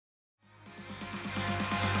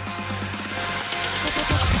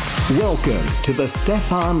Welcome to the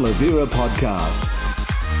Stephan Livera podcast.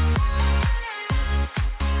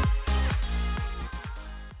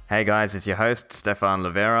 Hey guys, it's your host, Stephan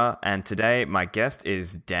Livera, and today my guest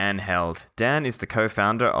is Dan Held. Dan is the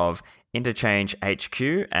co-founder of Interchange HQ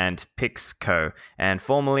and PixCo, and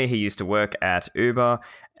formerly he used to work at Uber,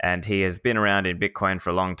 and he has been around in Bitcoin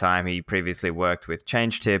for a long time. He previously worked with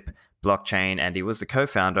ChangeTip, Blockchain, and he was the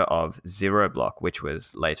co-founder of ZeroBlock, which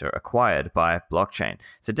was later acquired by Blockchain.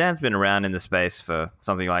 So Dan's been around in the space for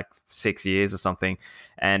something like 6 years or something,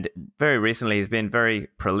 and very recently he's been very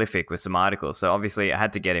prolific with some articles. So obviously I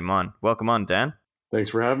had to get him on. Welcome on, Dan. Thanks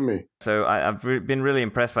for having me. So I've been really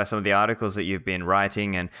impressed by some of the articles that you've been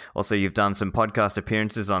writing, and also you've done some podcast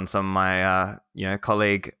appearances on some of my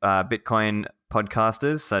colleague Bitcoin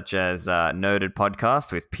podcasters, such as Noted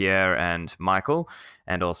Podcast with Pierre and Michael,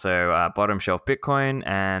 and also Bottom Shelf Bitcoin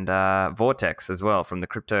and Vortex as well from the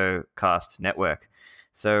CryptoCast network.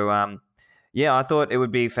 So I thought it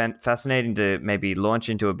would be fascinating to maybe launch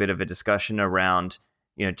into a bit of a discussion around,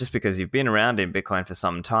 just because you've been around in Bitcoin for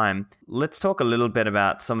some time, let's talk a little bit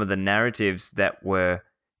about some of the narratives that were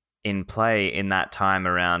in play in that time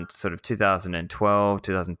around sort of 2012,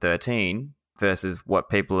 2013 versus what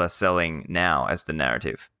people are selling now as the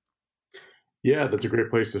narrative. Yeah, that's a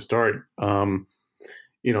great place to start.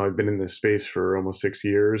 I've been in this space for almost 6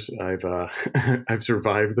 years. I've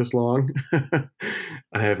survived this long.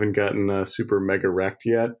 I haven't gotten super mega wrecked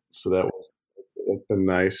yet, so that's been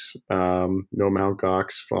nice. No Mt.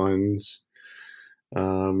 Gox funds.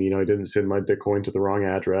 I didn't send my Bitcoin to the wrong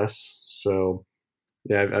address. So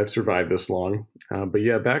yeah, I've survived this long. But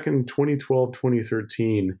yeah, back in 2012,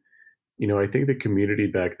 2013, I think the community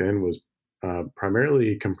back then was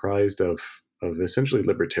primarily comprised of essentially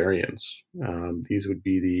libertarians. These would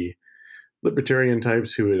be the libertarian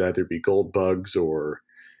types who would either be gold bugs or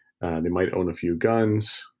they might own a few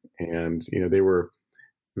guns. And, they were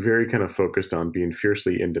very kind of focused on being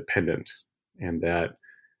fiercely independent. And that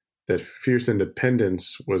fierce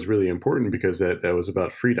independence was really important because that was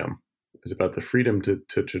about freedom. It was about the freedom to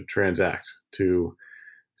transact, to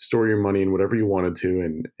store your money in whatever you wanted to,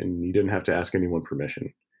 and you didn't have to ask anyone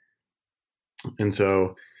permission. And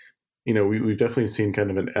so, we've definitely seen kind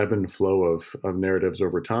of an ebb and flow of narratives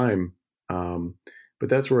over time. But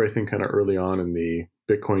that's where I think kind of early on in the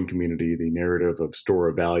Bitcoin community, the narrative of store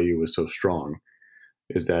of value was so strong,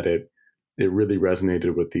 is that it really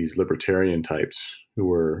resonated with these libertarian types who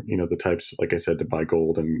were, the types, like I said, to buy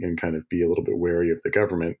gold and kind of be a little bit wary of the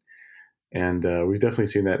government. And we've definitely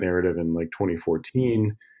seen that narrative in like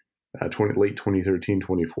 2014, late 2013,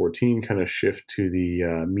 2014 kind of shift to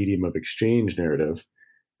the medium of exchange narrative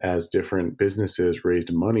as different businesses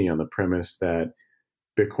raised money on the premise that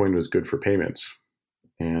Bitcoin was good for payments.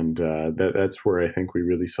 And that's where I think we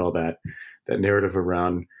really saw that narrative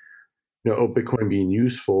around, Bitcoin being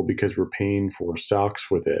useful because we're paying for stocks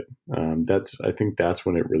with it. I think that's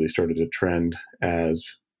when it really started to trend as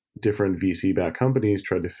different VC-backed companies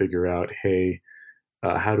tried to figure out, hey,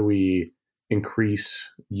 how do we increase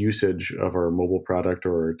usage of our mobile product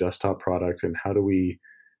or our desktop product, and how do we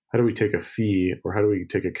take a fee or how do we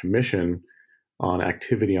take a commission on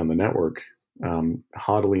activity on the network?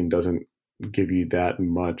 HODLing doesn't give you that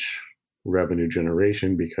much revenue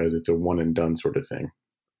generation because it's a one and done sort of thing.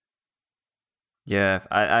 Yeah,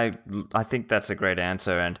 I think that's a great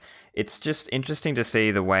answer, and it's just interesting to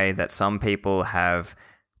see the way that some people have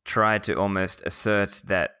tried to almost assert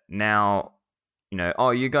that now,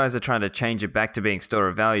 you guys are trying to change it back to being store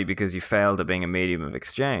of value because you failed at being a medium of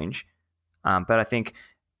exchange. But I think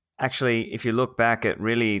actually, if you look back at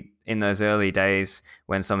really in those early days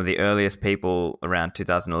when some of the earliest people around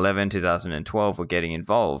 2011, 2012 were getting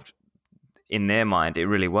involved, in their mind, it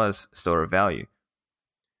really was store of value.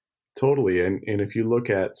 Totally. And if you look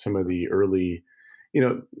at some of the early,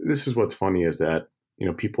 this is what's funny is that,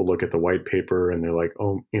 people look at the white paper and they're like,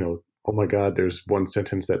 oh my God, there's one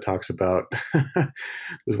sentence that talks about,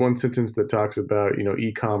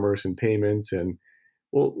 e-commerce and payments. And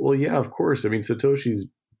well, yeah, of course. I mean, Satoshi's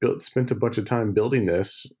spent a bunch of time building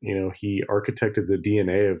this. He architected the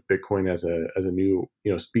DNA of Bitcoin as a new,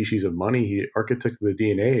 species of money. He architected the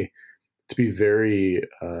DNA to be very,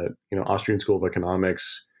 Austrian School of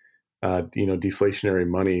Economics, deflationary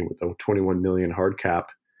money with a 21 million hard cap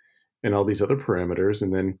and all these other parameters.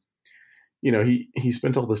 And then, he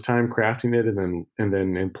spent all this time crafting it and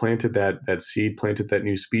then implanted that seed, planted that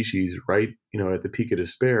new species right, at the peak of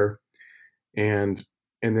despair. And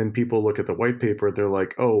then people look at the white paper, they're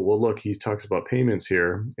like, oh, well, look, he talks about payments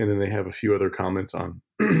here. And then they have a few other comments on,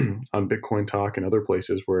 on Bitcoin Talk and other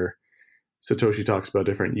places where Satoshi talks about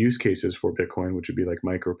different use cases for Bitcoin, which would be like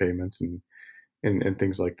micropayments and and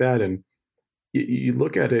things like that. And you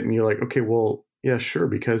look at it and you're like, okay, well, yeah, sure,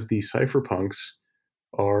 because the cypherpunks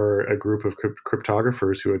are a group of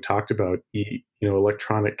cryptographers who had talked about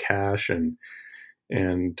electronic cash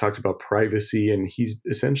and talked about privacy, and he's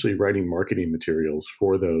essentially writing marketing materials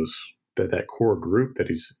for that core group that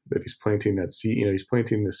he's planting that seed. He's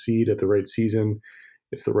planting the seed at the right season.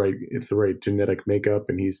 It's the right genetic makeup,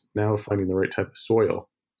 and he's now finding the right type of soil.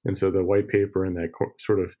 And so the white paper and that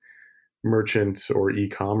sort of merchant or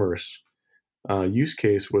e-commerce use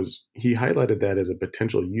case he highlighted that as a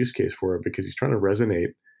potential use case for it, because he's trying to resonate.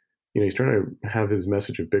 He's trying to have his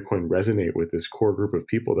message of Bitcoin resonate with this core group of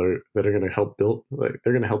people that are going to help build.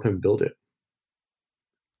 They're going to help him build it.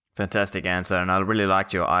 Fantastic answer. And I really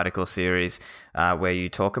liked your article series where you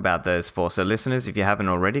talk about those four. So listeners, if you haven't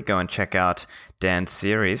already, go and check out Dan's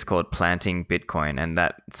series called Planting Bitcoin. And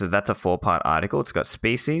that's a 4-part article. It's got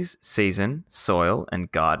species, season, soil,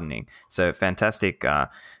 and gardening. So fantastic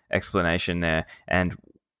explanation there. And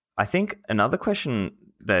I think another question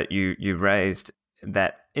that you raised,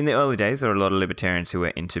 that in the early days, there were a lot of libertarians who were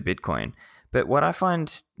into Bitcoin. But what I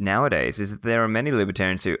find nowadays is that there are many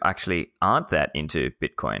libertarians who actually aren't that into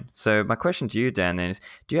Bitcoin. So my question to you, Dan, then is,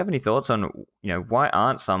 do you have any thoughts on, why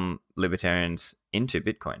aren't some libertarians into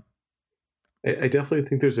Bitcoin? I definitely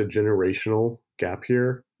think there's a generational gap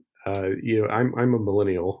here. I'm a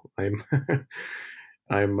millennial. I've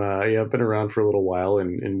been around for a little while,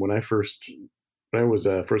 and when I was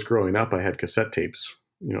first growing up, I had cassette tapes.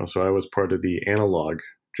 So I was part of the analog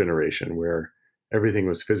generation where everything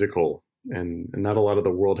was physical, and not a lot of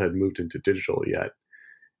the world had moved into digital yet.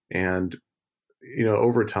 And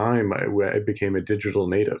over time, I became a digital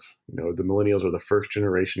native. The millennials are the first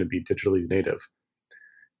generation to be digitally native.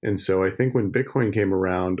 And so I think when Bitcoin came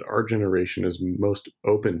around, our generation is most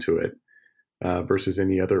open to it versus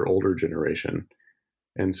any other older generation.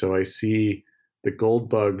 And so I see the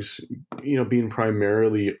gold bugs, being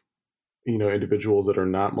primarily, individuals that are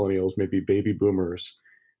not millennials, maybe baby boomers,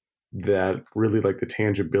 that really like the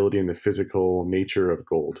tangibility and the physical nature of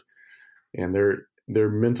gold. And their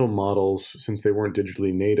mental models, since they weren't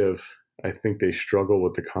digitally native, I think they struggle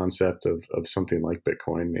with the concept of something like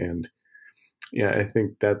Bitcoin. And yeah, I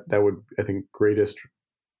think that would, greatest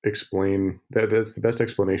explain that's the best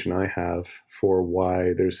explanation I have for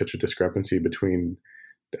why there's such a discrepancy between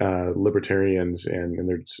libertarians and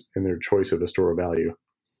their choice of a store of value.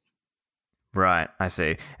 Right, I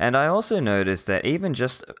see. And I also noticed that even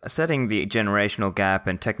just setting the generational gap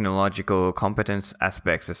and technological competence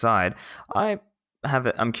aspects aside, I'm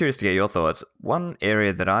curious to get your thoughts. One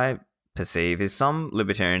area that I perceive is some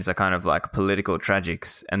libertarians are kind of like political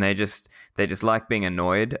tragics, and they just like being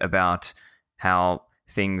annoyed about how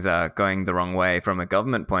things are going the wrong way from a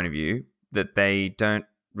government point of view, that they don't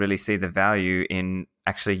really see the value in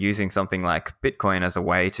actually using something like Bitcoin as a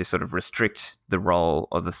way to sort of restrict the role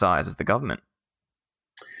or the size of the government.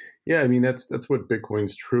 Yeah, I mean, that's what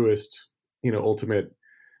Bitcoin's truest, ultimate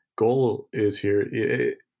goal is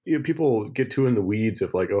here. People get too in the weeds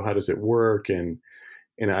of like, oh, how does it work? And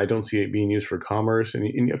I don't see it being used for commerce. And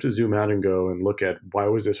you have to zoom out and go and look at, why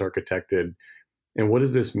was this architected? And what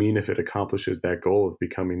does this mean if it accomplishes that goal of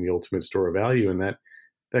becoming the ultimate store of value? And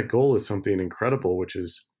that goal is something incredible, which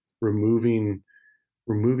is removing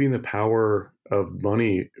the power of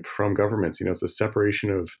money from governments. It's a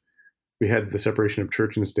separation we had the separation of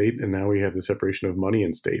church and state, and now we have the separation of money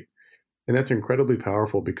and state. And that's incredibly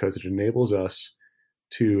powerful because it enables us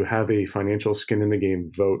to have a financial skin in the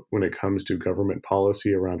game vote when it comes to government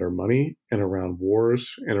policy around our money and around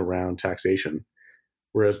wars and around taxation.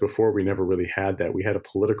 Whereas before, we never really had that. We had a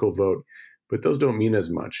political vote, but those don't mean as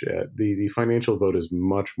much. The financial vote is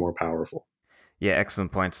much more powerful. Yeah,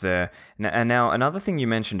 excellent points there. And now another thing you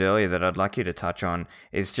mentioned earlier that I'd like you to touch on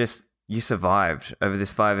is just, you survived over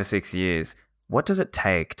this 5 or 6 years. What does it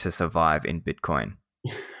take to survive in Bitcoin?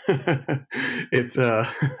 It's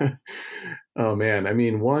oh man. I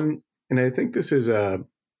mean, and I think this is and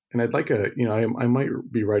I'd like I might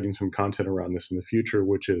be writing some content around this in the future,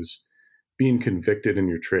 which is being convicted in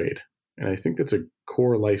your trade. And I think that's a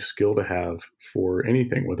core life skill to have for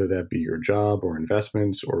anything, whether that be your job or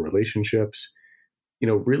investments or relationships.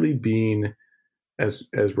 Really being as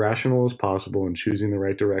rational as possible and choosing the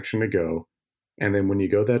right direction to go. And then when you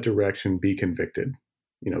go that direction, be convicted.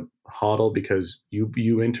 Hodl because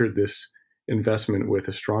you entered this investment with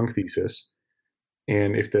a strong thesis.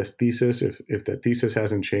 And if that thesis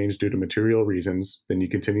hasn't changed due to material reasons, then you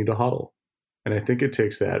continue to hodl. And I think it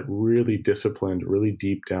takes that really disciplined, really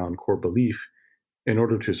deep down core belief in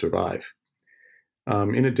order to survive.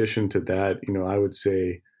 In addition to that, I would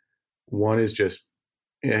say one is just,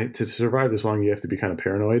 to survive this long, you have to be kind of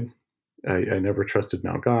paranoid. I never trusted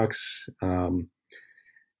Mt. Gox.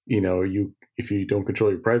 If you don't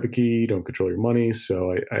control your private key, you don't control your money.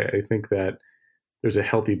 So I think that there's a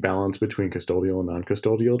healthy balance between custodial and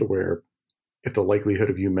non-custodial, to where if the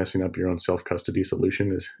likelihood of you messing up your own self-custody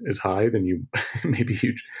solution is high, then you maybe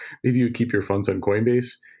you keep your funds on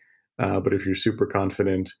Coinbase. But if you're super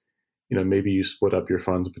confident, maybe you split up your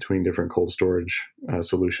funds between different cold storage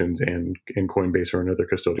solutions and Coinbase or another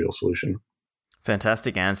custodial solution.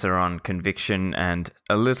 Fantastic answer on conviction and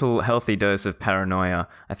a little healthy dose of paranoia.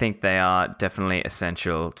 I think they are definitely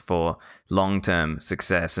essential for long-term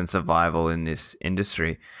success and survival in this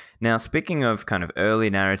industry. Now, speaking of kind of early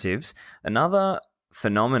narratives, another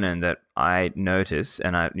phenomenon that I notice,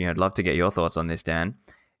 and I'd love to get your thoughts on this, Dan,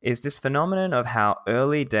 is this phenomenon of how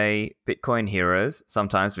early day Bitcoin heroes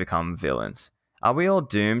sometimes become villains. Are we all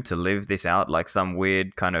doomed to live this out like some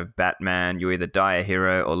weird kind of Batman? You either die a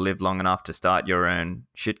hero or live long enough to start your own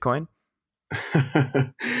shitcoin?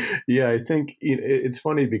 Yeah, I think it's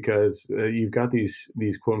funny because you've got these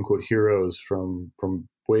quote unquote heroes from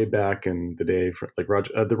way back in the day, like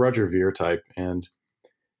the Roger Ver type, and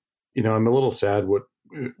I'm a little sad with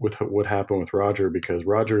what happened with Roger, because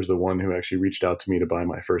Roger is the one who actually reached out to me to buy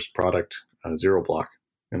my first product, Zero Block,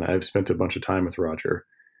 and I've spent a bunch of time with Roger.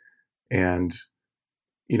 And,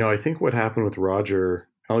 I think what happened with Roger,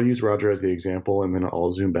 I'll use Roger as the example, and then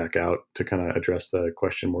I'll zoom back out to kind of address the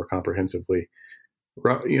question more comprehensively.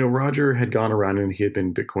 Roger had gone around and he had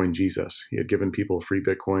been Bitcoin Jesus. He had given people free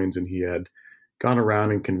Bitcoins, and he had gone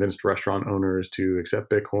around and convinced restaurant owners to accept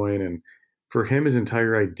Bitcoin. And for him, his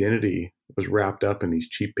entire identity was wrapped up in these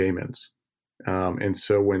cheap payments. And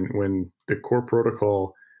so when the core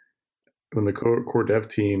protocol, when the core dev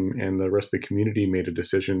team and the rest of the community made a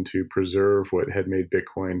decision to preserve what had made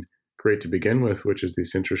Bitcoin great to begin with, which is the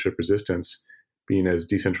censorship resistance, being as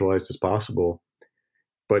decentralized as possible,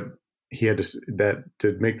 but he had to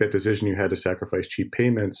make that decision, you had to sacrifice cheap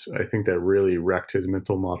payments. I think that really wrecked his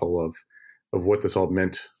mental model of what this all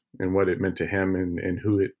meant and what it meant to him and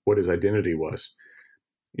what his identity was.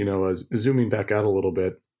 As zooming back out a little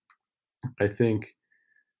bit, I think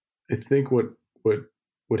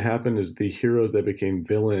what happened is the heroes that became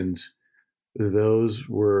villains, those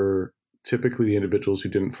were typically the individuals who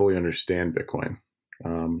didn't fully understand Bitcoin.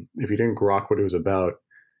 If you didn't grok what it was about,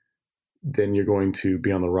 then you're going to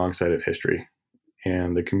be on the wrong side of history,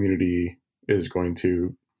 and the community is going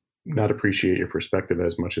to not appreciate your perspective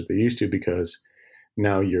as much as they used to, because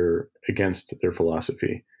now you're against their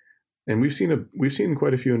philosophy. And we've seen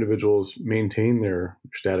quite a few individuals maintain their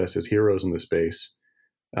status as heroes in the space.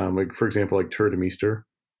 Like, for example, like Tuur Demeester,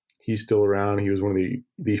 he's still around. He was one of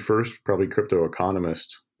the first probably crypto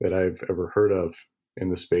economists that I've ever heard of in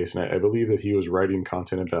the space. And I believe that he was writing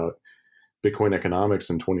content about Bitcoin economics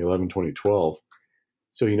in 2011, 2012.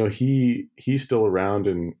 So, he's still around.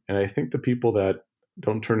 And I think the people that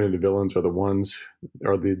don't turn into villains are the ones who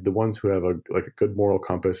have a good moral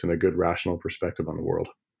compass and a good rational perspective on the world.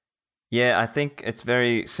 Yeah, I think it's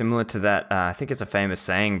very similar to that. I think it's a famous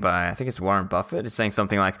saying by, I think it's Warren Buffett. It's saying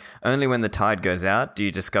something like, only when the tide goes out do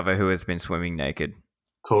you discover who has been swimming naked.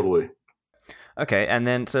 Totally. Okay, and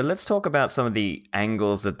then so let's talk about some of the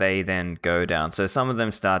angles that they then go down. So some of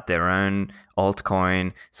them start their own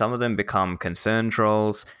altcoin. Some of them become concern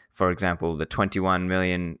trolls. For example, the 21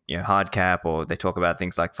 million hard cap, or they talk about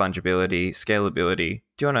things like fungibility, scalability.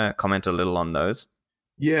 Do you want to comment a little on those?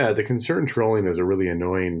 Yeah, the concern trolling is a really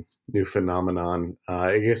annoying new phenomenon.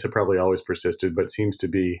 I guess it probably always persisted, but seems to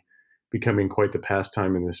be becoming quite the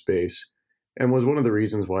pastime in this space, and was one of the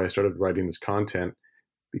reasons why I started writing this content,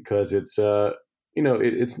 because it's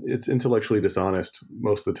it's intellectually dishonest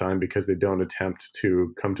most of the time, because they don't attempt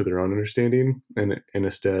to come to their own understanding, and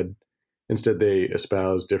instead they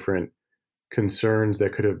espouse different concerns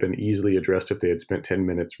that could have been easily addressed if they had spent 10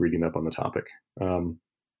 minutes reading up on the topic.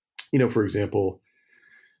 For example,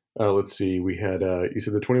 let's see, we had, you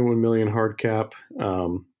said the 21 million hard cap.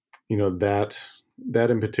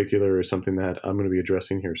 That in particular is something that I'm going to be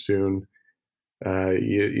addressing here soon.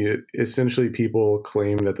 Essentially, people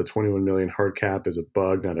claim that the 21 million hard cap is a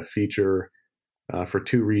bug, not a feature, for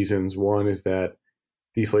two reasons. One is that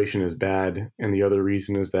deflation is bad, and the other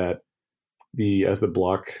reason is that as the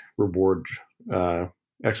block reward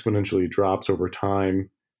exponentially drops over time,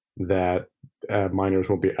 that miners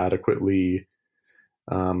won't be adequately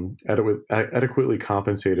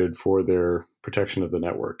compensated for their protection of the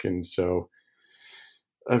network. And so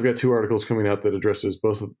I've got two articles coming out that addresses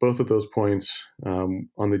both of those points. On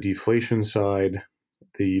the deflation side,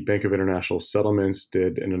 the Bank of International Settlements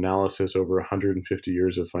did an analysis over 150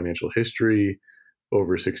 years of financial history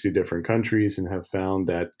over 60 different countries, and have found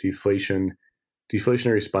that deflation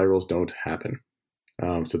deflationary spirals don't happen.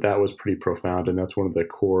 So that was pretty profound, and that's one of the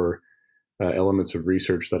core elements of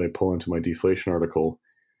research that I pull into my deflation article.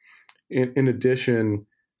 In addition,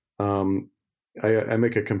 I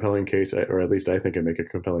make a compelling case, or at least I think I make a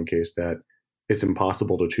compelling case, that it's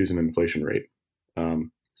impossible to choose an inflation rate.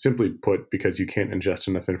 Simply put, because you can't ingest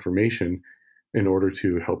enough information in order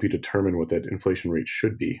to help you determine what that inflation rate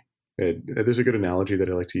should be. There's a good analogy that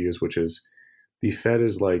I like to use, which is the Fed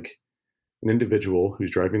is like an individual who's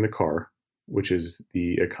driving the car, which is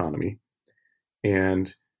the economy,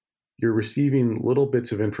 and you're receiving little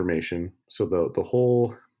bits of information. So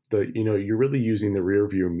you're really using the rear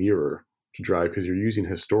view mirror to drive because you're using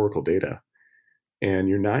historical data, and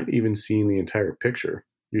you're not even seeing the entire picture.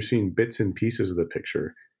 You're seeing bits and pieces of the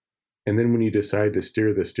picture. And then when you decide to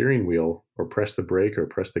steer the steering wheel or press the brake or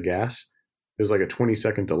press the gas, there's like a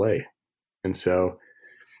 20-second delay. And so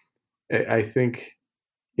I think,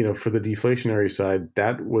 for the deflationary side,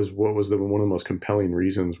 that was what was one of the most compelling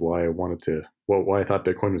reasons why I thought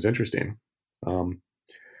Bitcoin was interesting.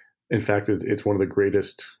 In fact, it's one of the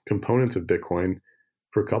greatest components of Bitcoin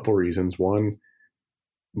for a couple reasons. One,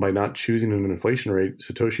 by not choosing an inflation rate,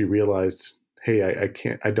 Satoshi realized, hey,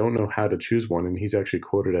 I don't know how to choose one. And he's actually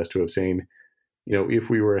quoted as to have saying, if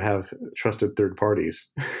we were to have trusted third parties,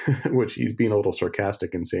 which he's being a little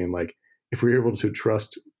sarcastic and saying, like, if we were able to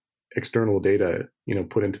trust external data,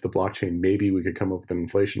 put into the blockchain, maybe we could come up with an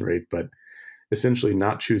inflation rate. But essentially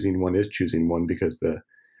not choosing one is choosing one, because the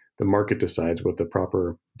market decides what the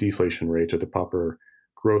proper deflation rate or the proper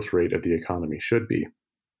growth rate of the economy should be.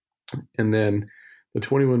 And then the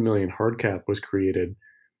 21 million hard cap was created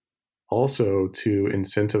also to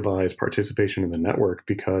incentivize participation in the network,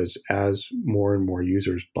 because as more and more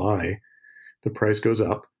users buy, the price goes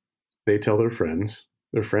up, they tell their friends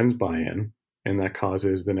buy in, and that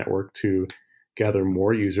causes the network to gather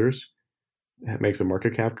more users. It makes the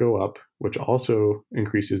market cap go up, which also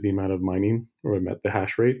increases the amount of mining, or the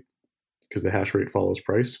hash rate, because the hash rate follows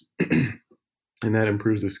price. And that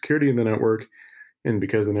improves the security of the network. And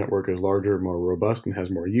because the network is larger, more robust, and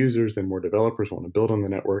has more users, then more developers want to build on the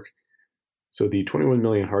network. So the 21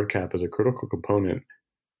 million hard cap is a critical component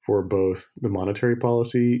for both the monetary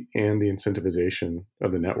policy and the incentivization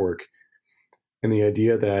of the network. And the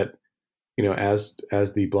idea that, as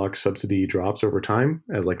the block subsidy drops over time,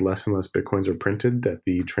 as like less and less Bitcoins are printed, that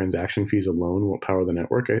the transaction fees alone will power the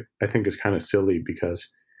network, I think is kind of silly, because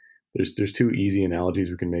there's two easy analogies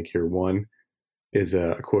we can make here. One is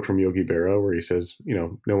a quote from Yogi Berra where he says,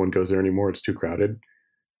 no one goes there anymore, it's too crowded.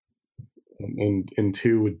 And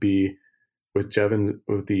two would be with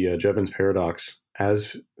the Jevons paradox.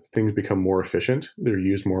 As things become more efficient, they're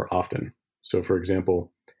used more often. So, for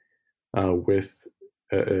example, with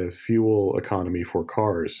a fuel economy for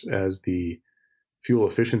cars, as the fuel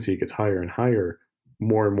efficiency gets higher and higher,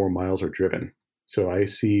 more and more miles are driven. So I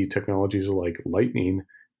see technologies like Lightning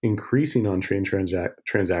increasing on train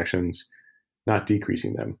transactions, not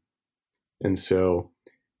decreasing them. And so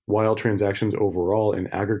while transactions overall in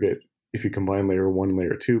aggregate, if you combine layer 1 and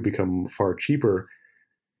layer 2, become far cheaper,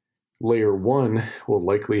 layer 1 will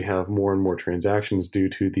likely have more and more transactions due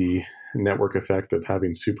to the network effect of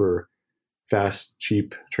having super fast,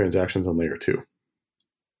 cheap transactions on layer 2.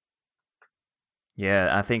 Yeah,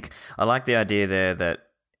 I think I like the idea there that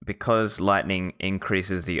because Lightning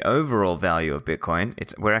increases the overall value of Bitcoin,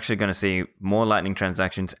 we're actually going to see more Lightning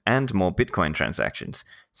transactions and more Bitcoin transactions.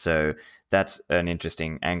 So that's an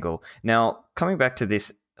interesting angle. Now, coming back to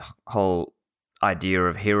this whole idea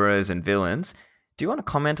of heroes and villains, do you want to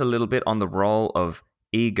comment a little bit on the role of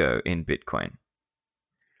ego in Bitcoin?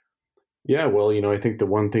 Yeah, well, I think the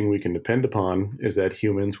one thing we can depend upon is that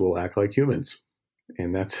humans will act like humans.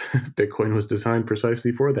 And that's Bitcoin was designed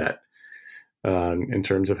precisely for that, in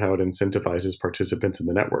terms of how it incentivizes participants in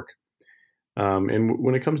the network. And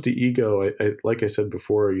when it comes to ego, like I said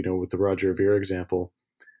before, with the Roger Ver example,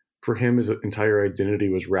 for him, his entire identity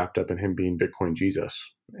was wrapped up in him being Bitcoin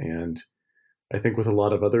Jesus. And I think with a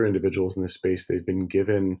lot of other individuals in this space, they've been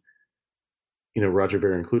given, Roger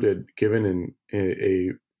Ver included, given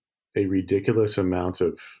a ridiculous amount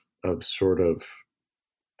of sort of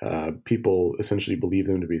people essentially believe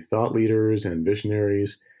them to be thought leaders and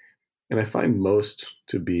visionaries. And I find most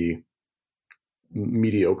to be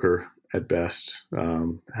mediocre at best,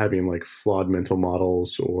 having like flawed mental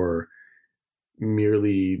models or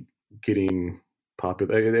merely getting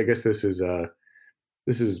popular. I guess this is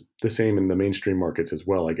the same in the mainstream markets as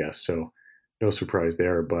well, I guess. So no surprise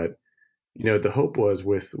there. But, the hope was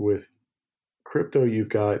with crypto, you've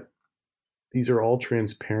got, these are all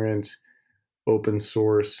transparent, open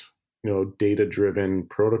source data-driven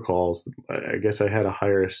protocols, I guess I had a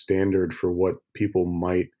higher standard for what people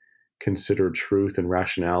might consider truth and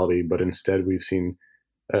rationality, but instead we've seen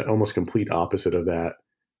almost complete opposite of that,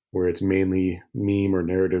 where it's mainly meme or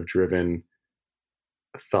narrative-driven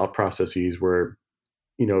thought processes where,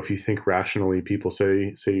 if you think rationally, people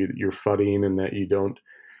say you're fudding and that you're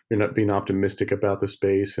not being optimistic about the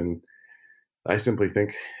space. And I simply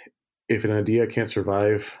think if an idea can't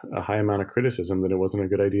survive a high amount of criticism, then it wasn't a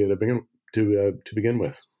good idea to begin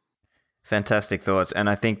with. Fantastic thoughts. And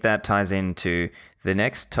I think that ties into the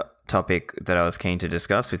next topic that I was keen to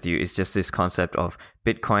discuss with you is just this concept of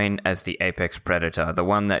Bitcoin as the apex predator, the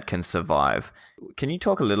one that can survive. Can you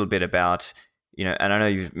talk a little bit about, and I know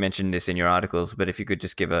you've mentioned this in your articles, but if you could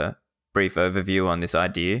just give a brief overview on this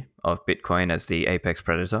idea of Bitcoin as the apex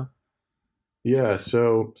predator? Yeah.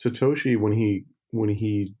 So Satoshi, when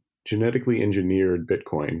he genetically engineered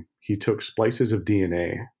Bitcoin, he took splices of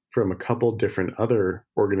DNA from a couple different other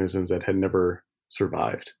organisms that had never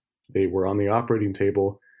survived. They were on the operating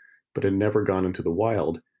table, but had never gone into the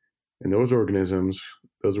wild. And those organisms,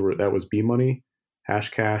 that was B-Money,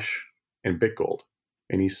 Hashcash, and BitGold.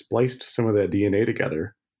 And he spliced some of that DNA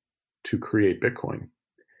together to create Bitcoin.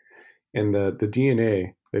 And the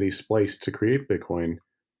DNA that he spliced to create Bitcoin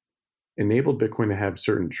enabled Bitcoin to have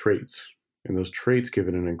certain traits. And those traits give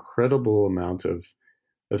it an incredible amount of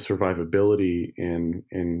survivability and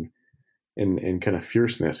kind of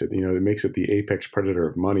fierceness. It makes it the apex predator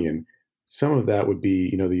of money. And some of that would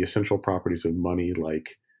be, the essential properties of money,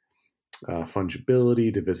 like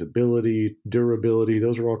fungibility, divisibility, durability.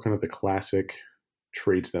 Those are all kind of the classic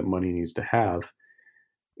traits that money needs to have.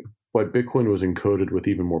 But Bitcoin was encoded with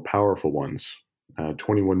even more powerful ones,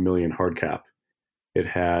 21 million hard cap. It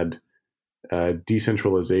had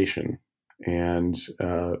decentralization, and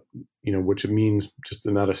which means just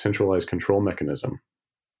not a centralized control mechanism.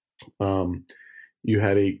 You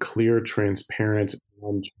had a clear, transparent,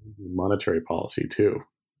 non-changing monetary policy too.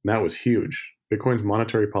 And that was huge. Bitcoin's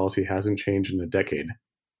monetary policy hasn't changed in a decade.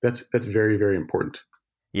 That's very, very important.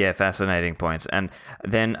 Yeah, fascinating points. And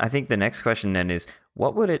then I think the next question then is,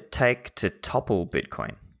 what would it take to topple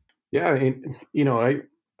Bitcoin? Yeah, and,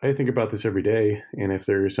 I think about this every day, and if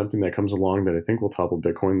there is something that comes along that I think will topple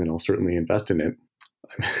Bitcoin, then I'll certainly invest in it.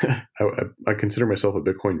 I consider myself a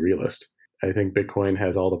Bitcoin realist. I think Bitcoin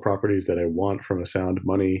has all the properties that I want from a sound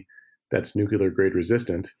money that's nuclear grade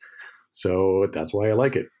resistant. So that's why I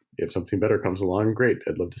like it. If something better comes along, great.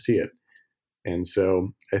 I'd love to see it. And so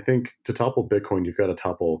I think to topple Bitcoin, you've got to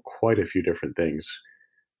topple quite a few different things.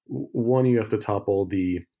 One, you have to topple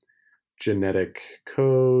the genetic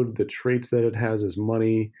code, the traits that it has as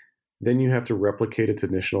money. Then you have to replicate its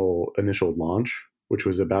initial launch, which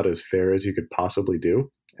was about as fair as you could possibly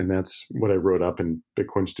do. And that's what I wrote up in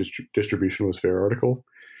Bitcoin's Distribution Was Fair article.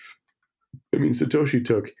 I mean, Satoshi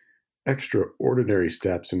took extraordinary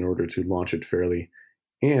steps in order to launch it fairly,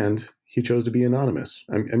 and he chose to be anonymous.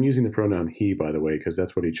 I'm using the pronoun he, by the way, because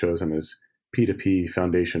that's what he chose on his P2P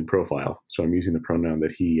Foundation profile. So I'm using the pronoun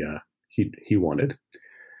that he wanted.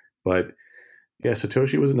 But yeah,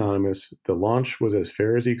 Satoshi was anonymous. The launch was as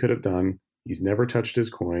fair as he could have done. He's never touched his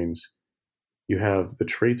coins. You have the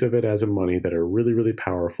traits of it as a money that are really, really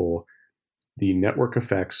powerful. The network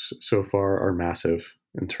effects so far are massive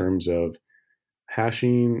in terms of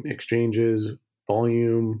hashing, exchanges,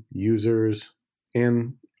 volume, users,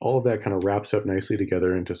 and all of that kind of wraps up nicely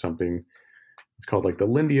together into something it's called like the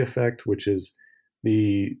Lindy effect, which is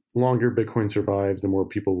the longer Bitcoin survives, the more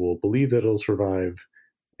people will believe that it'll survive,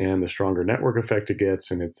 and the stronger network effect it gets.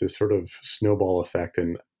 And it's this sort of snowball effect.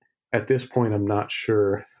 And at this point, I'm not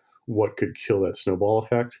sure what could kill that snowball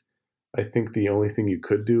effect. I think the only thing you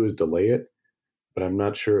could do is delay it, but I'm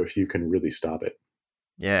not sure if you can really stop it.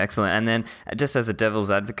 Yeah, excellent. And then just as a devil's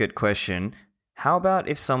advocate question, how about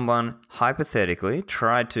if someone hypothetically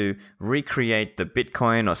tried to recreate the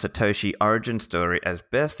Bitcoin or Satoshi origin story as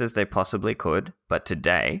best as they possibly could, but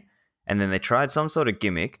today, and then they tried some sort of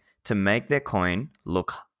gimmick to make their coin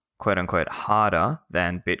look quote unquote harder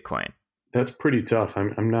than Bitcoin? That's pretty tough.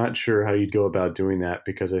 I'm not sure how you'd go about doing that,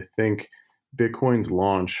 because I think Bitcoin's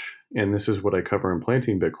launch, and this is what I cover in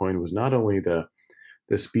Planting Bitcoin, was not only the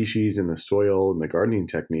species and the soil and the gardening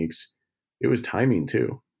techniques, it was timing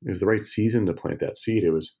too. It was the right season to plant that seed. It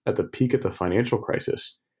was at the peak of the financial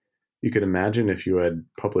crisis. You could imagine if you had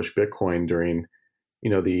published Bitcoin during,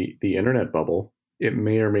 the internet bubble, it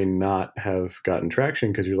may or may not have gotten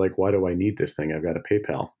traction because you're like, why do I need this thing? I've got a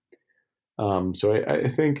PayPal. So I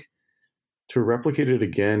think to replicate it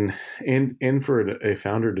again and for a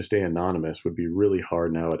founder to stay anonymous would be really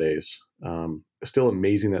hard nowadays. Still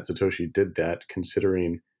amazing that Satoshi did that,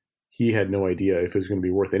 considering he had no idea if it was going to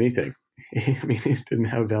be worth anything. I mean, it didn't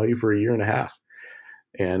have value for a year and a half.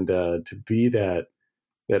 And to be that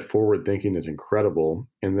forward thinking is incredible.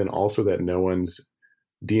 And then also that no one's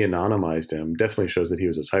de-anonymized him definitely shows that he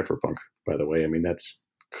was a cypherpunk, by the way. I mean, that's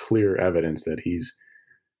clear evidence that he's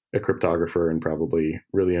a cryptographer and probably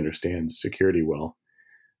really understands security well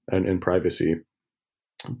and privacy.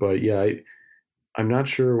 But yeah, I'm not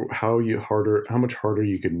sure how much harder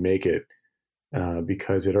you could make it,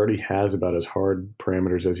 because it already has about as hard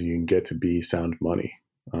parameters as you can get to be sound money.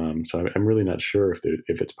 So I'm really not sure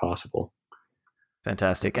if it's possible.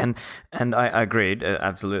 Fantastic. And I agreed,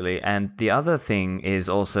 absolutely. And the other thing is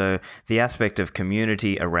also the aspect of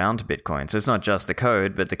community around Bitcoin. So it's not just the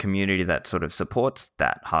code, but the community that sort of supports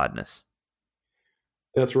that hardness.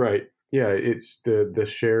 That's right. Yeah, it's the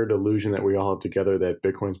shared illusion that we all have together that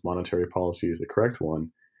Bitcoin's monetary policy is the correct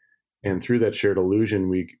one. And through that shared illusion,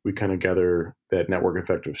 we kind of gather that network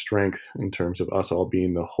effect of strength in terms of us all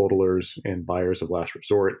being the hodlers and buyers of last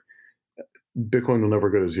resort. Bitcoin will never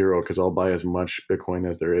go to zero because I'll buy as much Bitcoin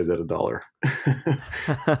as there is at $1.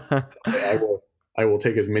 I will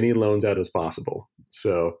take as many loans out as possible.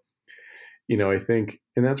 So, I think,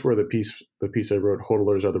 and that's where the piece I wrote,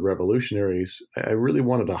 "Hodlers are the revolutionaries." I really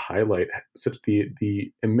wanted to highlight such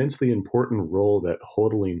the immensely important role that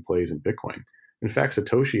hodling plays in Bitcoin. In fact,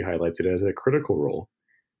 Satoshi highlights it as a critical role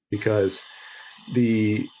because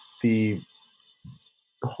the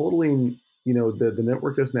hodling, the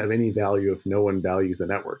network doesn't have any value if no one values the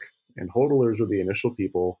network. And hodlers were the initial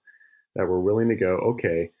people that were willing to go,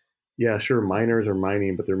 okay, yeah, sure, miners are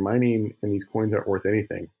mining, but they're mining and these coins aren't worth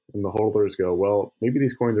anything. And the hodlers go, well, maybe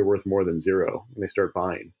these coins are worth more than zero. And they start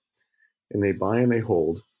buying. And they buy and they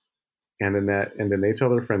hold. And then they tell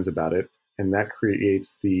their friends about it. And that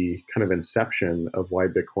creates the kind of inception of why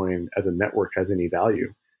Bitcoin as a network has any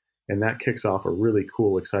value. And that kicks off a really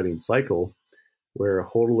cool, exciting cycle where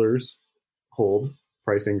hodlers hold,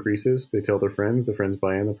 price increases, they tell their friends, the friends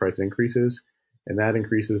buy in, the price increases, and that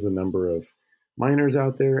increases the number of miners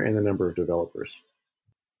out there and the number of developers.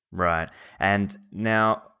 Right. And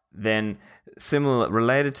now then,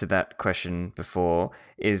 related to that question before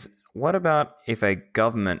is, what about if a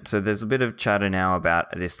government, so there's a bit of chatter now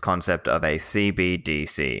about this concept of a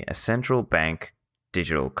CBDC, a central bank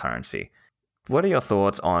digital currency. What are your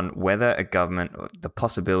thoughts on whether a government, the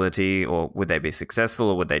possibility, or would they be successful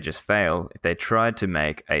or would they just fail if they tried to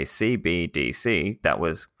make a CBDC that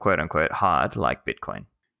was quote unquote hard like Bitcoin?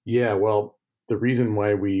 Yeah, well, the reason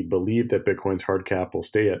why we believe that Bitcoin's hard cap will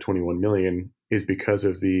stay at 21 million is because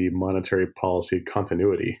of the monetary policy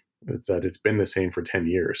continuity. It's that it's been the same for 10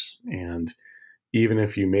 years. And even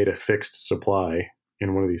if you made a fixed supply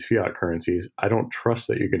in one of these fiat currencies, I don't trust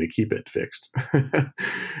that you're going to keep it fixed.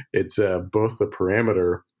 It's both the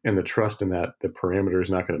parameter and the trust in that the parameter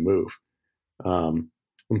is not going to move.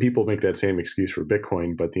 When people make that same excuse for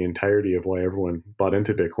Bitcoin, but the entirety of why everyone bought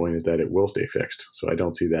into Bitcoin is that it will stay fixed. So I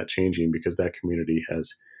don't see that changing because that community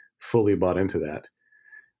has fully bought into that.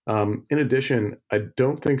 In addition, I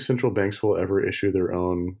don't think central banks will ever issue their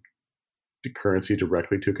own currency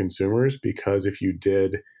directly to consumers, because if you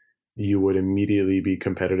did, you would immediately be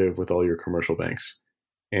competitive with all your commercial banks.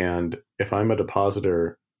 And if I'm a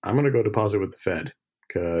depositor, I'm going to go deposit with the Fed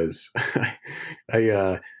because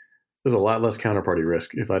there's a lot less counterparty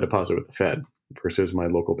risk if I deposit with the Fed versus my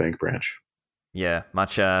local bank branch. Yeah,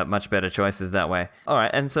 much better choices that way. All right,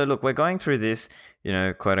 and so look, we're going through this,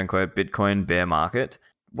 quote unquote Bitcoin bear market.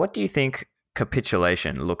 What do you think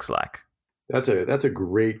capitulation looks like? That's a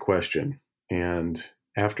great question. And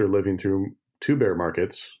after living through 2 bear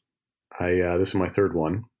markets, this is my 3rd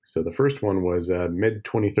one. So the first one was mid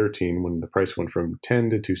 2013 when the price went from 10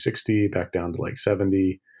 to 260 back down to like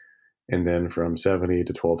 70, and then from 70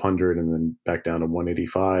 to 1200, and then back down to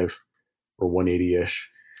 185 or 180-ish.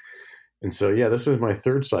 And so, yeah, this is my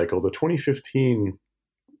 3rd cycle. The 2015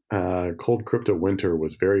 cold crypto winter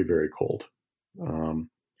was very, very cold.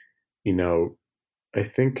 I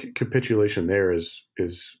think capitulation there is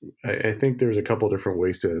I think there's a couple different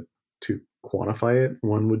ways to quantify it.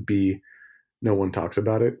 One would be no one talks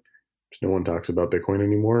about it. No one talks about Bitcoin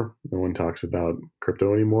anymore. No one talks about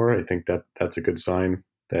crypto anymore. I think that's a good sign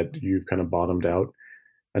that you've kind of bottomed out.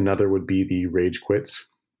 Another would be the rage quits.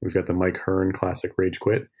 We've got the Mike Hearn classic rage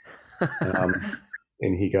quit.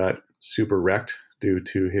 And he got super wrecked due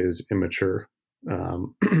to his immature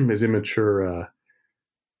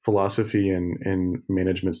philosophy and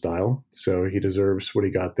management style. So he deserves what he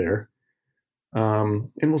got there. And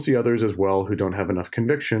we'll see others as well who don't have enough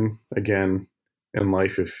conviction. Again, in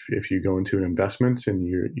life, if you go into an investment and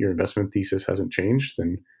your investment thesis hasn't changed,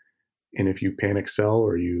 then, and if you panic sell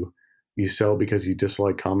or you you sell because you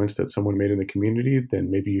dislike comments that someone made in the community,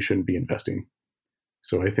 then maybe you shouldn't be investing.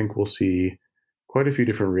 So I think we'll see quite a few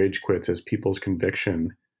different rage quits as people's conviction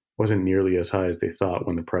wasn't nearly as high as they thought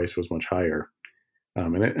when the price was much higher.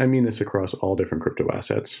 And I mean this across all different crypto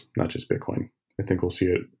assets, not just Bitcoin. I think we'll see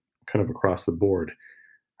it kind of across the board.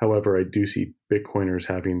 However, I do see Bitcoiners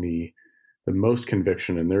having the most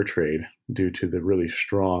conviction in their trade due to the really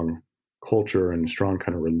strong culture and strong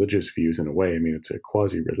kind of religious views in a way. I mean, it's a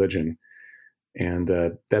quasi-religion. And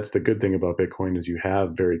that's the good thing about Bitcoin is you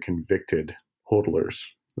have very convicted hodlers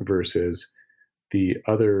versus the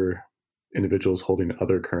other individuals holding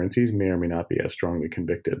other currencies may or may not be as strongly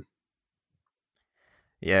convicted.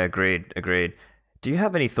 Yeah, agreed. Do you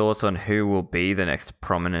have any thoughts on who will be the next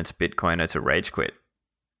prominent Bitcoiner to rage quit?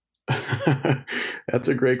 That's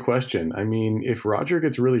a great question. I mean, if Roger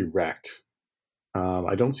gets really wrecked,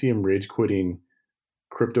 I don't see him rage quitting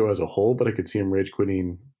crypto as a whole, but I could see him rage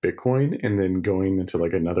quitting Bitcoin and then going into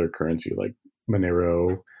like another currency like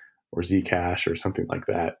Monero or Zcash or something like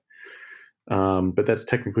that. But that's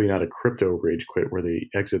technically not a crypto rage quit where they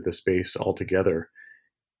exit the space altogether.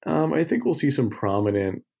 I think we'll see some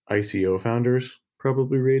prominent ICO founders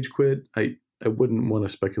probably rage quit. I wouldn't want to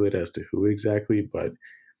speculate as to who exactly, but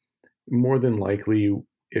more than likely,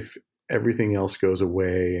 if everything else goes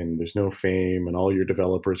away and there's no fame and all your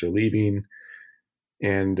developers are leaving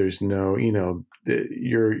and there's no,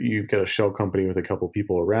 you've got a shell company with a couple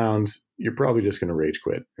people around, you're probably just going to rage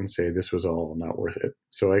quit and say this was all not worth it.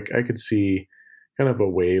 So I could see kind of a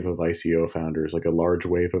wave of ICO founders, like a large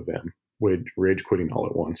wave of them, would rage quitting all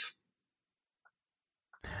at once.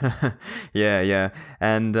 Yeah.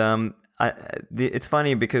 And it's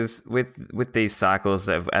funny because with these cycles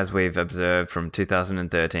as we've observed from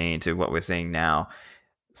 2013 to what we're seeing now,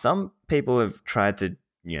 some people have tried to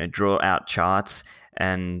draw out charts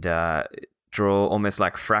and draw almost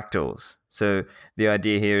like fractals. So the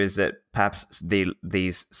idea here is that perhaps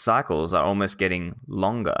these cycles are almost getting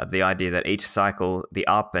longer. The idea that each cycle, the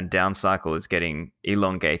up and down cycle, is getting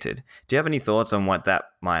elongated. Do you have any thoughts on what that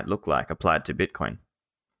might look like applied to Bitcoin?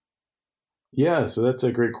 Yeah, so that's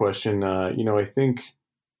a great question. I think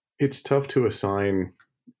it's tough to assign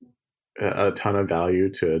a ton of value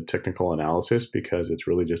to technical analysis because it's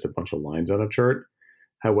really just a bunch of lines on a chart.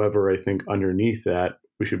 However, I think underneath that,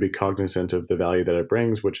 we should be cognizant of the value that it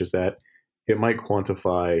brings, which is that it might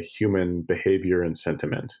quantify human behavior and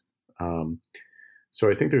sentiment. So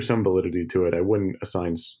I think there's some validity to it. I wouldn't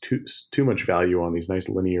assign too much value on these nice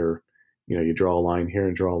linear, you draw a line here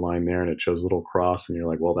and draw a line there and it shows a little cross and you're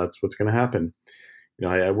like, well, that's what's going to happen.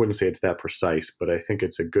 I wouldn't say it's that precise, but I think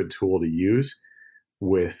it's a good tool to use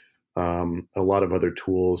with a lot of other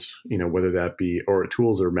tools, whether that be or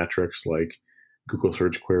tools or metrics like Google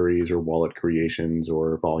search queries or wallet creations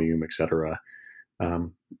or volume, etc.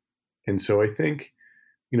 And so I think,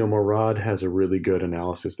 Murad has a really good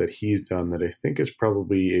analysis that he's done that I think is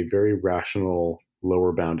probably a very rational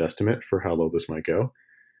lower bound estimate for how low this might go.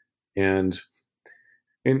 And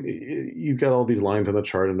you've got all these lines on the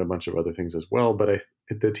chart and a bunch of other things as well. But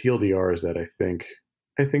the TLDR is that I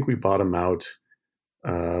think we bottom out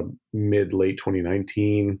mid late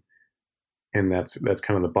 2019, and that's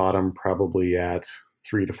kind of the bottom, probably at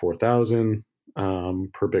 3,000 to 4,000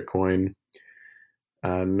 per Bitcoin.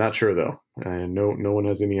 Not sure though. No one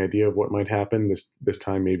has any idea of what might happen. This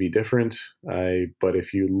time may be different. But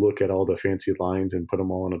if you look at all the fancy lines and put them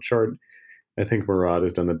all on a chart, I think Murad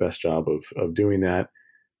has done the best job of doing that.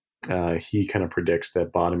 He kind of predicts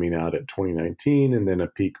that bottoming out at 2019 and then a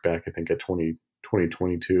peak back, I think, at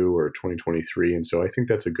 2022 or 2023. And so I think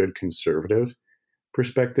that's a good conservative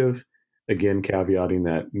perspective. Again, caveating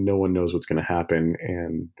that no one knows what's going to happen,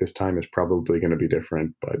 and this time is probably going to be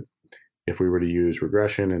different. But if we were to use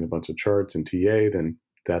regression and a bunch of charts and TA, then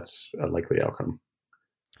that's a likely outcome.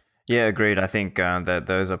 Yeah, agreed. I think that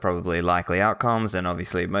those are probably likely outcomes. And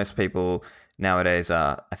obviously, most people nowadays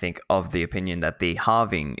are, I think, of the opinion that the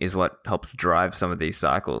halving is what helps drive some of these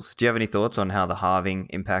cycles. Do you have any thoughts on how the halving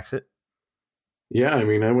impacts it? Yeah, I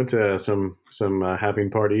mean, I went to some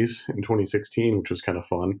halving parties in 2016, which was kind of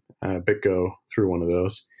fun. BitGo threw one of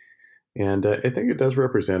those. And I think it does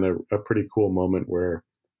represent a pretty cool moment where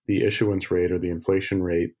the issuance rate or the inflation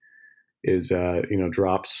rate is,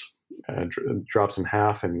 drops in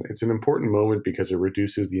half. And it's an important moment because it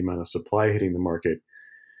reduces the amount of supply hitting the market.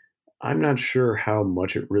 I'm not sure how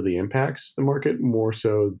much it really impacts the market, more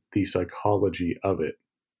so the psychology of it.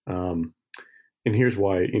 And here's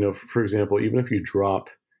why, for example, even if you drop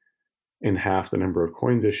in half the number of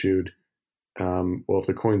coins issued, well, if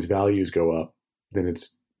the coin's values go up, then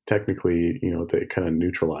it's technically, they kind of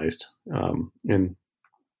neutralized. And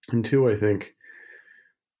two, I think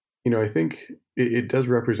I think it does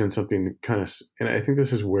represent something kind of, and I think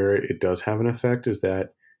this is where it does have an effect, is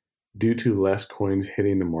that due to less coins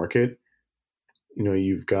hitting the market,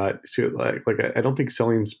 you've got, so like I don't think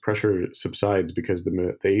selling's pressure subsides because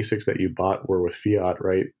the ASICs that you bought were with fiat,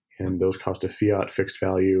 right? And those cost a fiat fixed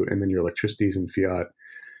value, and then your electricity's in fiat.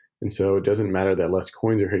 And so it doesn't matter that less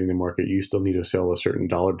coins are hitting the market. You still need to sell a certain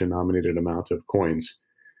dollar denominated amount of coins.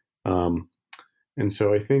 And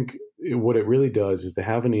so I think what it really does is the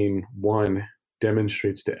halvening, one,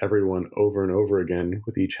 demonstrates to everyone over and over again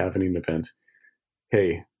with each halvening event,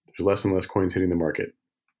 hey, there's less and less coins hitting the market.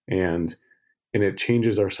 And it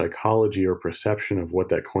changes our psychology or perception of what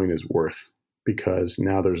that coin is worth, because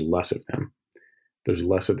now there's less of them. There's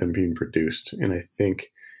less of them being produced. And I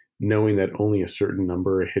think knowing that only a certain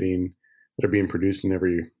number are hitting, that are being produced in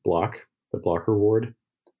every block, the block reward,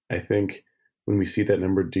 I think when we see that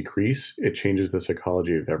number decrease, it changes the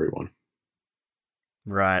psychology of everyone.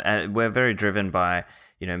 Right. And we're very driven by,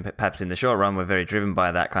 perhaps in the short run, we're very driven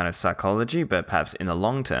by that kind of psychology, but perhaps in the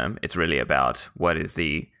long term, it's really about what is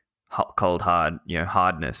the cold, hard,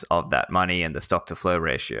 hardness of that money and the stock to flow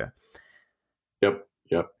ratio. Yep.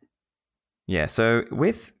 Yeah. So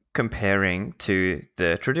with comparing to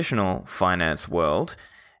the traditional finance world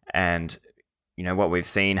and what we've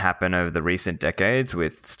seen happen over the recent decades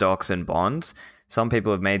with stocks and bonds, some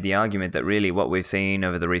people have made the argument that really what we've seen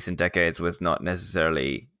over the recent decades was not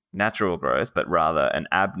necessarily natural growth, but rather an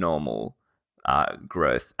abnormal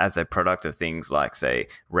growth as a product of things like, say,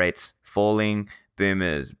 rates falling,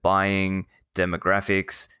 boomers buying,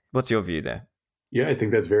 demographics. What's your view there? Yeah, I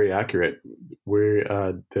think that's very accurate.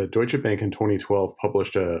 The Deutsche Bank in 2012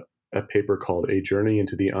 published a paper called A Journey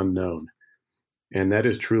into the Unknown. And that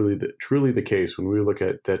is truly the case when we look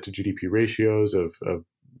at debt to GDP ratios of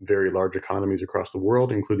very large economies across the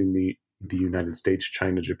world, including the United States,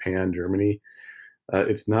 China, Japan, Germany.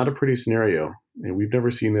 It's not a pretty scenario. And we've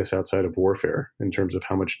never seen this outside of warfare in terms of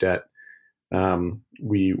how much debt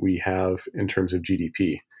we have in terms of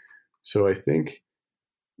GDP. So I think,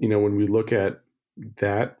 when we look at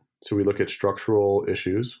that, so we look at structural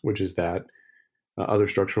issues, which is that other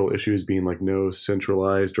structural issues being like no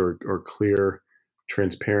centralized or clear,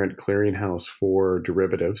 transparent clearinghouse for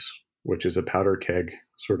derivatives, which is a powder keg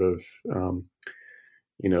sort of,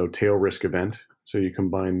 tail risk event. So you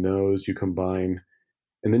combine those,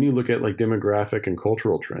 and then you look at like demographic and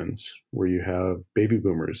cultural trends where you have baby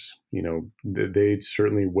boomers, they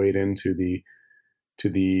certainly weighed into the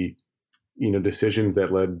decisions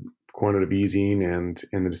that led quantitative easing and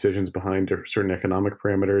the decisions behind certain economic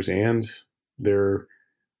parameters, and they're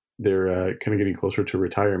kind of getting closer to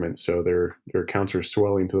retirement. So their accounts are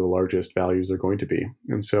swelling to the largest values they're going to be.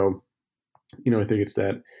 And so, I think it's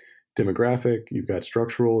that demographic, you've got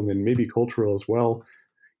structural, and then maybe cultural as well.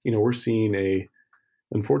 We're seeing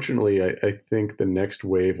unfortunately, I think the next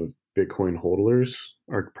wave of Bitcoin holders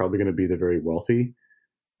are probably going to be the very wealthy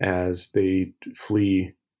as they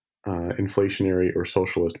flee inflationary or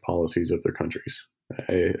socialist policies of their countries.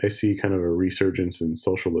 I see kind of a resurgence in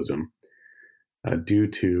socialism due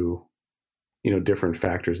to different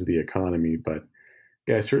factors of the economy. But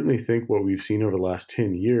yeah, I certainly think what we've seen over the last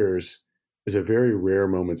 10 years is a very rare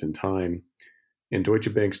moment in time. And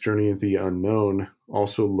Deutsche Bank's Journey into the Unknown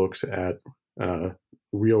also looks at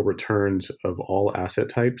real returns of all asset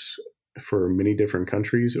types for many different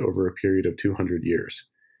countries over a period of 200 years.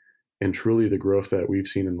 And truly the growth that we've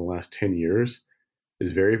seen in the last 10 years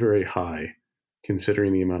is very, very high,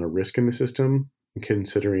 considering the amount of risk in the system, and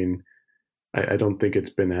considering I don't think it's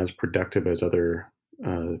been as productive as other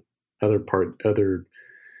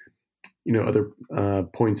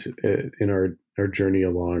points in our journey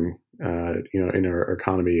along, in our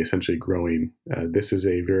economy essentially growing. This is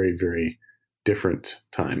a very, very different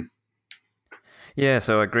time. Yeah,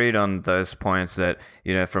 so agreed on those points that,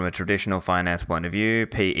 from a traditional finance point of view,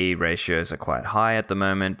 PE ratios are quite high at the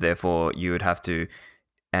moment. Therefore, you would have to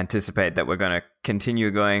anticipate that we're going to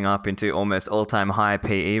continue going up into almost all-time high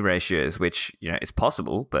PE ratios, which, is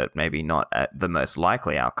possible, but maybe not at the most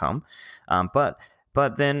likely outcome. But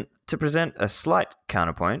then to present a slight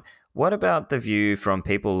counterpoint, what about the view from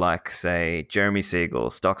people like, say, Jeremy Siegel,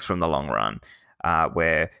 Stocks from the Long Run,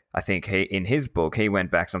 where I think in his book, he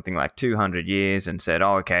went back something like 200 years and said,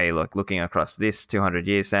 okay, look, looking across this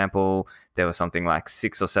 200-year sample, there was something like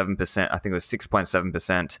 6 or 7%, I think it was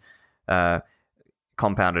 6.7%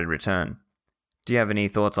 compounded return. Do you have any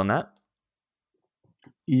thoughts on that?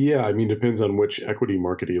 Yeah, I mean, depends on which equity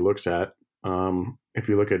market he looks at. If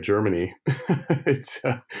you look at Germany,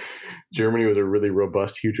 Germany was a really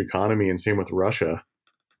robust, huge economy, and same with Russia.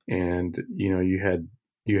 And you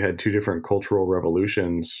had two different cultural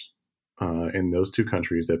revolutions in those two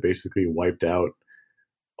countries that basically wiped out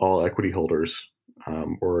all equity holders,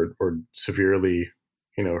 or severely,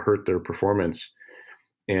 hurt their performance.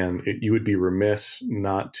 And you would be remiss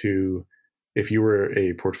not to, if you were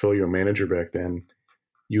a portfolio manager back then,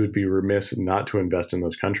 you would be remiss not to invest in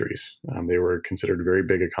those countries. They were considered very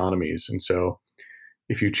big economies. And so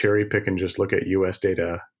if you cherry pick and just look at US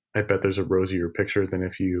data, I bet there's a rosier picture than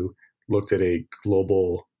if you looked at a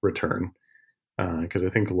global return. Because I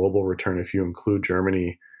think global return, if you include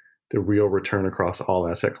Germany, the real return across all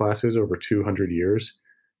asset classes over 200 years,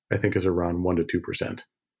 I think is around 1% to 2%.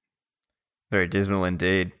 Very dismal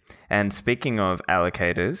indeed. And speaking of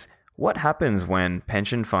allocators, what happens when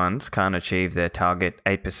pension funds can't achieve their target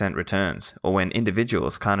 8% returns, or when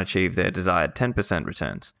individuals can't achieve their desired 10%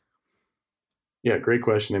 returns? Yeah, great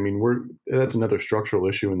question. I mean, that's another structural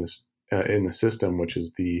issue in the system, which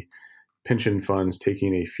is the pension funds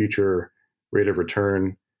taking a future rate of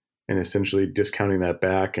return and essentially discounting that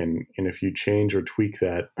back. And if you change or tweak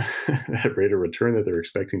that that rate of return that they're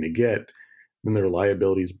expecting to get, then their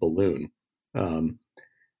liabilities balloon.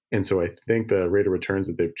 And so I think the rate of returns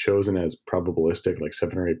that they've chosen as probabilistic, like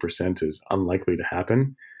 7 or 8%, is unlikely to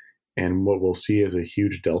happen. And what we'll see is a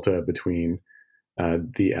huge delta between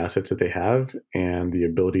the assets that they have and the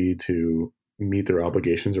ability to meet their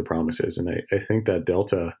obligations or promises. And I think that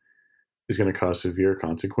delta is going to cause severe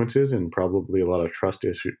consequences and probably a lot of trust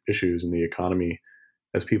issues in the economy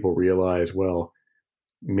as people realize, well,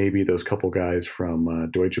 maybe those couple guys from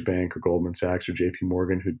Deutsche Bank or Goldman Sachs or JP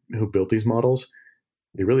Morgan who built these models,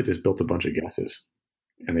 they really just built a bunch of guesses.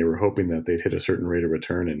 And they were hoping that they'd hit a certain rate of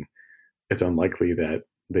return, and it's unlikely that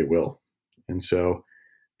they will. And so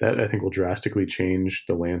that, I think, will drastically change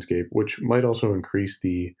the landscape, which might also increase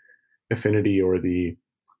the affinity or the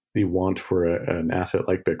want for an asset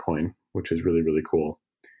like Bitcoin, which is really, really cool.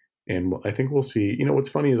 And I think we'll see, what's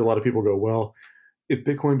funny is a lot of people go, well, if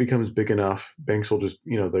Bitcoin becomes big enough, banks will just,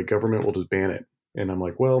 the government will just ban it. And I'm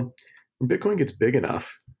like, well, when Bitcoin gets big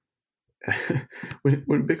enough, when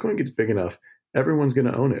Bitcoin gets big enough, everyone's going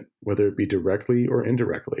to own it, whether it be directly or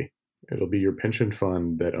indirectly. It'll be your pension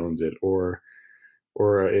fund that owns it, or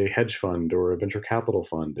a hedge fund or a venture capital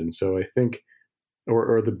fund. And so I think,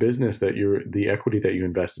 or the business the equity that you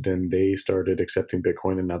invested in, they started accepting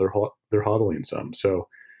Bitcoin, and now they're hodling some. So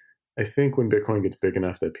I think when Bitcoin gets big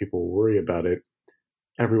enough that people worry about it,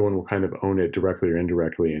 everyone will kind of own it directly or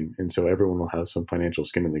indirectly. And so everyone will have some financial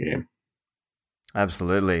skin in the game.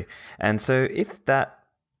 Absolutely. And so if that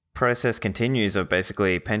process continues of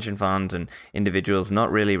basically pension funds and individuals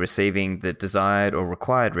not really receiving the desired or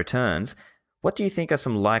required returns, what do you think are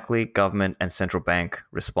some likely government and central bank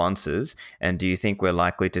responses? And do you think we're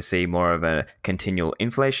likely to see more of a continual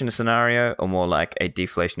inflation scenario or more like a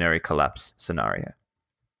deflationary collapse scenario?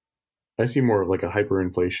 I see more of like a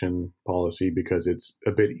hyperinflation policy because it's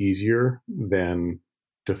a bit easier than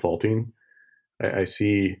defaulting. I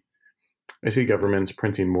see governments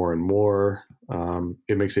printing more and more.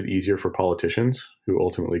 It makes it easier for politicians who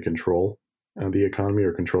ultimately control the economy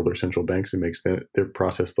or control their central banks. It makes their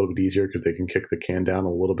process a little bit easier because they can kick the can down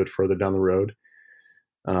a little bit further down the road.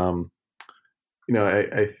 I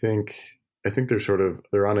think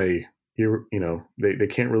they're on a, they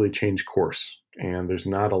can't really change course, and there's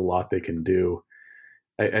not a lot they can do.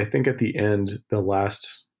 I think at the end, the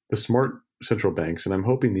smart central banks, and I'm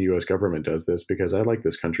hoping the U.S. government does this because I like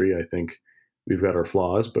this country. I think we've got our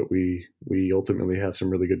flaws, but we ultimately have some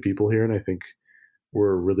really good people here, and I think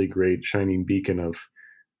we're a really great shining beacon of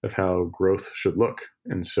how growth should look.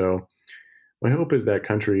 And so my hope is that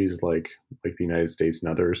countries like the United States and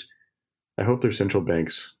others, I hope their central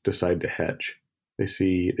banks decide to hedge. They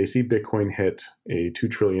see Bitcoin hit a 2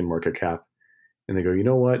 trillion market cap, and they go, you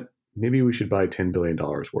know what? Maybe we should buy $10 billion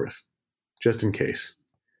worth, just in case.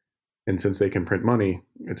 And since they can print money,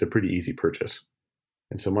 it's a pretty easy purchase.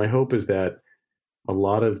 And so my hope is that a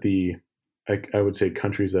lot of the, I would say,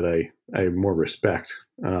 countries that I more respect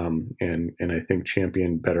and I think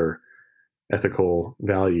champion better ethical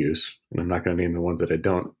values, and I'm not going to name the ones that I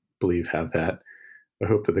don't believe have that. I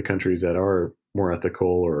hope that the countries that are more ethical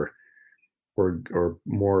or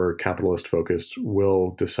more capitalist focused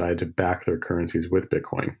will decide to back their currencies with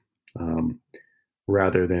Bitcoin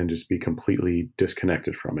rather than just be completely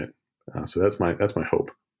disconnected from it. So that's my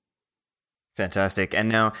hope. Fantastic. And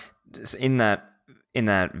now, in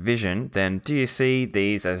that vision, then do you see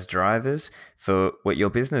these as drivers for what your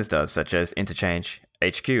business does, such as Interchange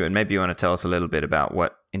HQ? And maybe you want to tell us a little bit about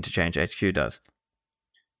what Interchange HQ does.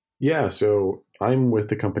 Yeah, so I'm with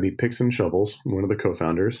the company Picks and Shovels, one of the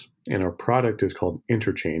co-founders, and our product is called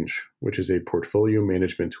Interchange, which is a portfolio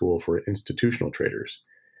management tool for institutional traders.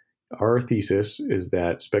 Our thesis is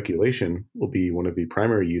that speculation will be one of the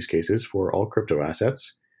primary use cases for all crypto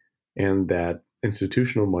assets, and that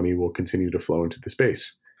institutional money will continue to flow into the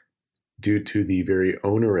space due to the very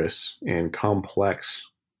onerous and complex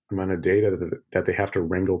amount of data that they have to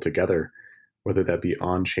wrangle together, whether that be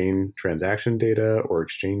on-chain transaction data or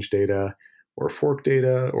exchange data or fork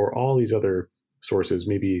data or all these other sources,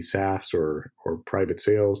 maybe SAFs or private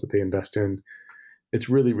sales that they invest in. It's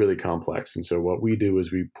really, really complex. And so what we do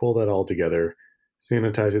is we pull that all together,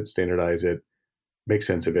 sanitize it, standardize it, make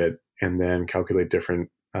sense of it, and then calculate different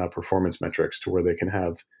performance metrics to where they can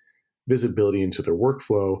have visibility into their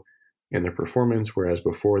workflow and their performance, whereas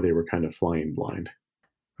before they were kind of flying blind.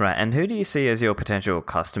 Right. And who do you see as your potential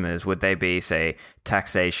customers? Would they be, say,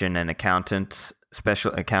 taxation and accounting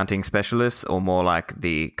specialists, or more like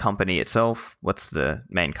the company itself? What's the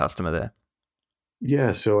main customer there?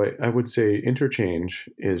 Yeah, so I would say Interchange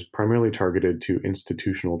is primarily targeted to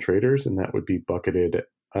institutional traders, and that would be bucketed.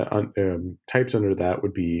 Types under that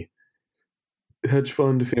would be hedge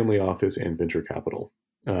fund, family office, and venture capital.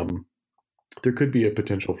 There could be a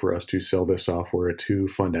potential for us to sell this software to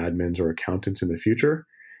fund admins or accountants in the future,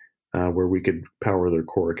 where we could power their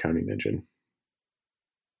core accounting engine.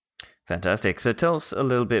 Fantastic. So tell us a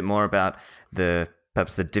little bit more about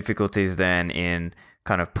perhaps the difficulties then in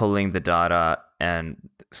kind of pulling the data and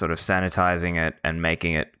sort of sanitizing it and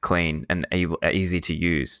making it clean and easy to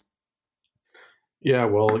use. Yeah,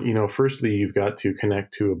 well, firstly, you've got to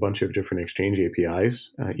connect to a bunch of different exchange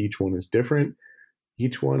APIs. Each one is different.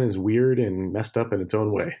 Each one is weird and messed up in its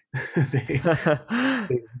own way. There's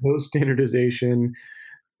no standardization.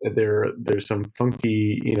 There's some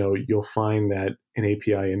funky, you'll find that an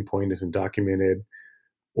API endpoint isn't documented,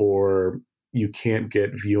 or you can't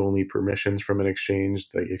get view-only permissions from an exchange.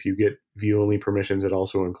 Like if you get view-only permissions, it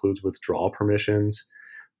also includes withdrawal permissions,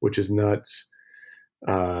 which is nuts.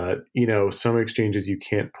 Some exchanges you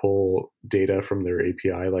can't pull data from their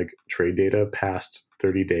API, like trade data, past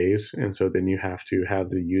 30 days. And so then you have to have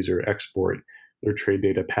the user export their trade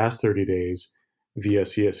data past 30 days via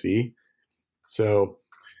CSV. So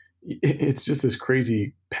it's just this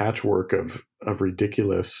crazy patchwork of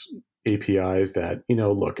ridiculous APIs that,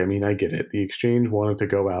 look, I mean, I get it. The exchange wanted to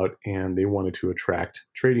go out and they wanted to attract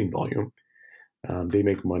trading volume. They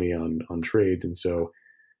make money on trades. And so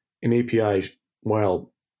an API,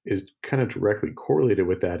 while is kind of directly correlated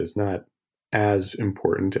with that, is not as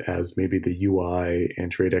important as maybe the UI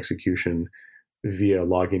and trade execution via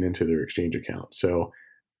logging into their exchange account. So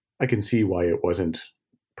I can see why it wasn't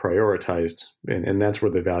prioritized. And that's where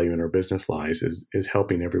the value in our business lies, is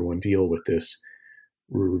helping everyone deal with this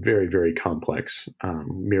very, very complex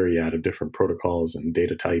myriad of different protocols and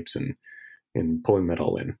data types and pulling that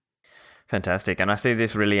all in. Fantastic. And I see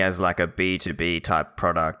this really as like a B2B type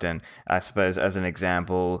product. And I suppose as an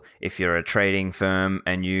example, if you're a trading firm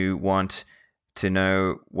and you want to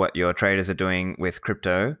know what your traders are doing with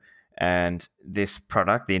crypto, and this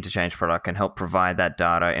product, the Interchange product, can help provide that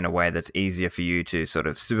data in a way that's easier for you to sort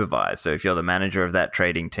of supervise. So if you're the manager of that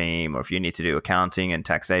trading team, or if you need to do accounting and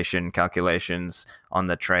taxation calculations on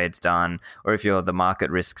the trades done, or if you're the market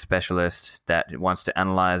risk specialist that wants to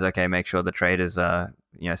analyze, okay, make sure the traders are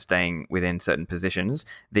staying within certain positions,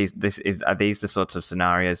 are these the sorts of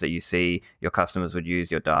scenarios that you see your customers would use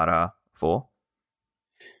your data for?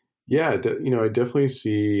 Yeah, I definitely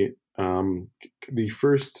see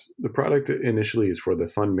the product initially is for the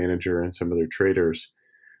fund manager and some other traders.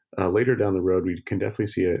 Later down the road, we can definitely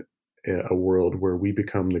see a world where we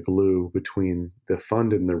become the glue between the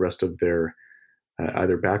fund and the rest of their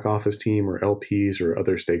either back office team or LPs or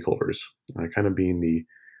other stakeholders, kind of being the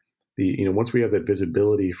once we have that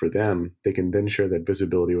visibility for them, they can then share that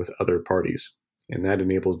visibility with other parties. And that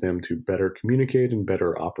enables them to better communicate and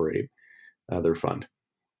better operate their fund.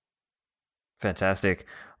 Fantastic.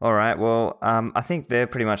 All right. Well, I think they're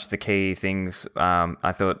pretty much the key things.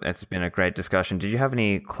 I thought it's been a great discussion. Did you have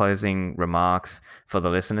any closing remarks for the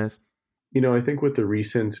listeners? I think with the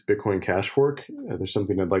recent Bitcoin Cash fork, there's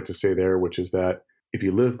something I'd like to say there, which is that if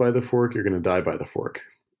you live by the fork, you're going to die by the fork.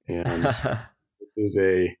 And this is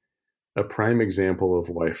a prime example of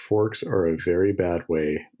why forks are a very bad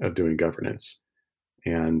way of doing governance.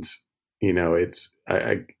 And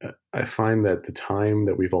I find that the time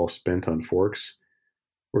that we've all spent on forks,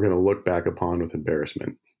 we're going to look back upon with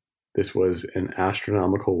embarrassment. This was an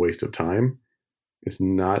astronomical waste of time. It's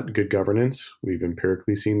not good governance. We've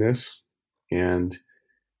empirically seen this. And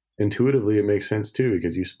intuitively, it makes sense too,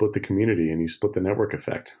 because you split the community and you split the network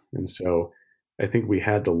effect. And so I think we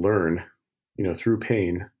had to learn, through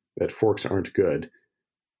pain, that forks aren't good.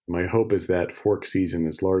 My hope is that fork season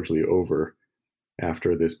is largely over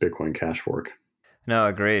after this Bitcoin Cash fork. No,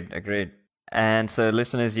 agreed. And so,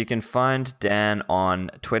 listeners, you can find Dan on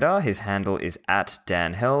Twitter. His handle is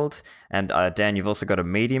 @DanHeld. And Dan, you've also got a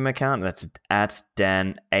Medium account. That's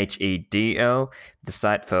 @DanHedl. The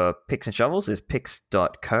site for picks and shovels is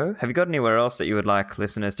picks.co. Have you got anywhere else that you would like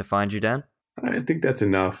listeners to find you, Dan? I think that's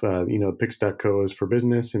enough. Picks.co is for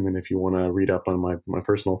business. And then if you want to read up on my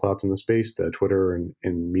personal thoughts on the space, the Twitter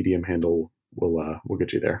and Medium handle will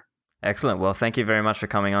get you there. Excellent. Well, thank you very much for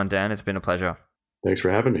coming on, Dan. It's been a pleasure. Thanks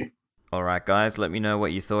for having me. All right, guys, let me know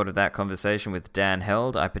what you thought of that conversation with Dan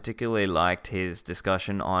Held. I particularly liked his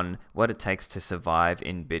discussion on what it takes to survive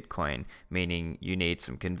in Bitcoin, meaning you need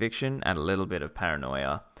some conviction and a little bit of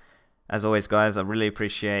paranoia. As always, guys, I really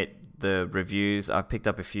appreciate the reviews. I've picked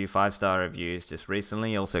up a few 5-star reviews just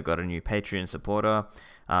recently. Also got a new Patreon supporter.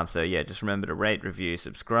 So yeah, just remember to rate, review,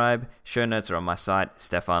 subscribe. Show notes are on my site,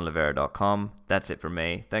 stefanlivera.com. That's it from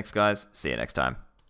me. Thanks, guys. See you next time.